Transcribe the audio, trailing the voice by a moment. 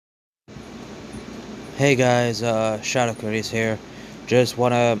Hey guys, Shadow Curtis here. Just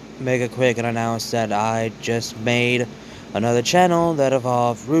want to make a quick and announce that I just made another channel that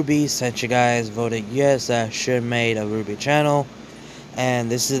involved RWBY, since you guys voted yes I should made a RWBY channel. And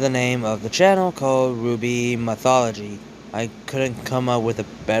this is the name of the channel, called RWBY Mythology. I couldn't come up with a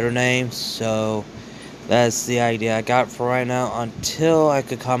better name, so that's the idea I got for right now until I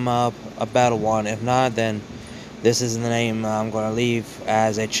could come up a better one. If not, then this is the name I'm going to leave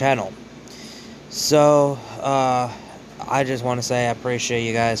as a channel. So, I just want to say I appreciate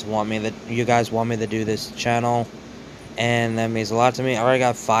you guys want me to do this channel, and that means a lot to me. I already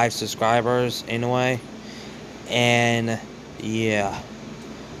got 5 subscribers anyway, and yeah,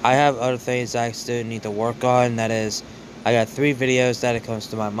 I have other things I still need to work on. That is, I got 3 videos that it comes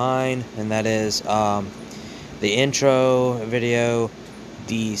to my mind, and that is the intro video,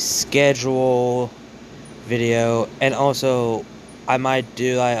 the schedule video, and also I might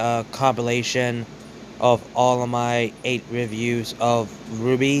do like a compilation of all of my 8 reviews of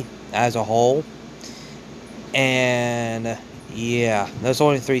RWBY as a whole. And yeah, those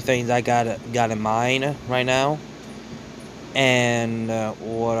only 3 things I got in mind right now. And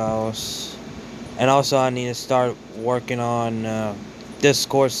what else? And also I need to start working on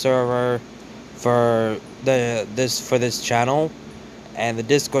Discord server for this channel. And the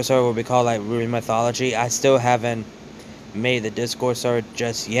Discord server will be called like RWBY Mythology. I still haven't made the Discord server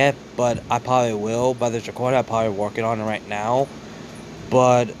just yet, but I probably will by this recording. I'm probably working on it right now.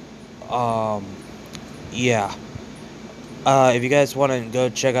 But yeah. If you guys want to go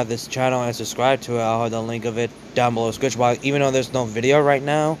check out this channel and subscribe to it, I'll have the link of it down below description box. Even though there's no video right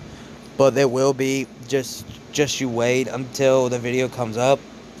now, but there will be. Just you wait until the video comes up.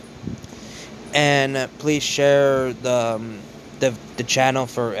 And please share the channel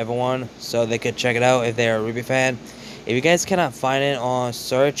for everyone so they could check it out if they're a RWBY fan. If you guys cannot find it on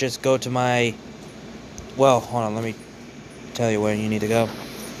search, just go to my... Well, hold on, let me tell you where you need to go.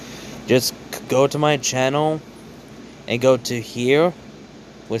 Just go to my channel and go to here,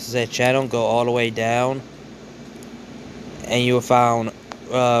 which is a channel, go all the way down, and you will find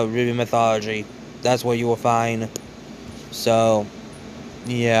RWBY Mythology. That's what you will find. So,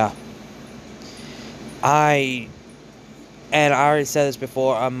 yeah. And I already said this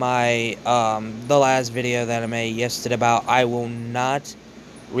before on my, the last video that I made yesterday about I will not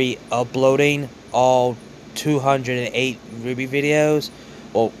re-uploading all 208 RWBY videos.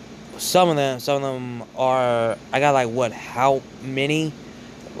 Well, some of them are, I got like, what, how many?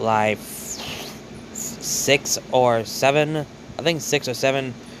 Like, 6 or 7? I think 6 or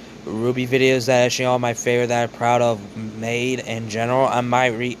 7 RWBY videos that actually are my favorite that I'm proud of made in general. I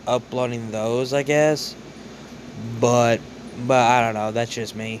might re-uploading those, I guess. But I don't know, that's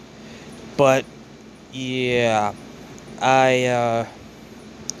just me. But yeah, I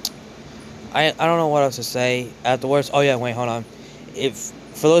don't know what else to say afterwards. Oh yeah, wait, hold on.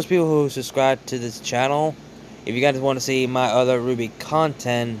 For those people who subscribe to this channel, if you guys want to see my other RWBY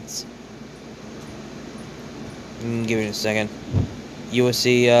content, give me a second. You will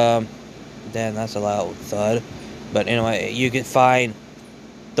see. Damn, that's a loud thud. But anyway, you can find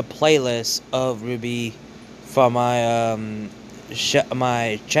the playlist of RWBY from my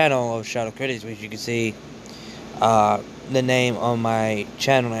my channel of Shadow Critics, which you can see the name on my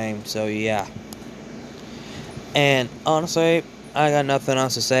channel name. So yeah. And honestly, I got nothing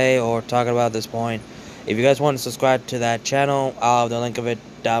else to say or talk about at this point. If you guys want to subscribe to that channel, I'll have the link of it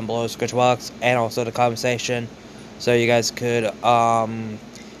down below in the description box and also the comment section, so you guys could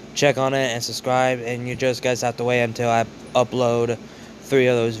check on it and subscribe. And you just guys have to wait until I upload 3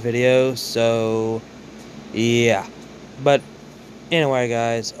 of those videos. So yeah. But anyway,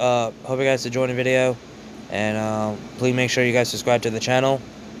 guys, hope you guys enjoyed the video, and please make sure you guys subscribe to the channel.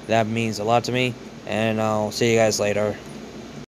 That means a lot to me, and I'll see you guys later.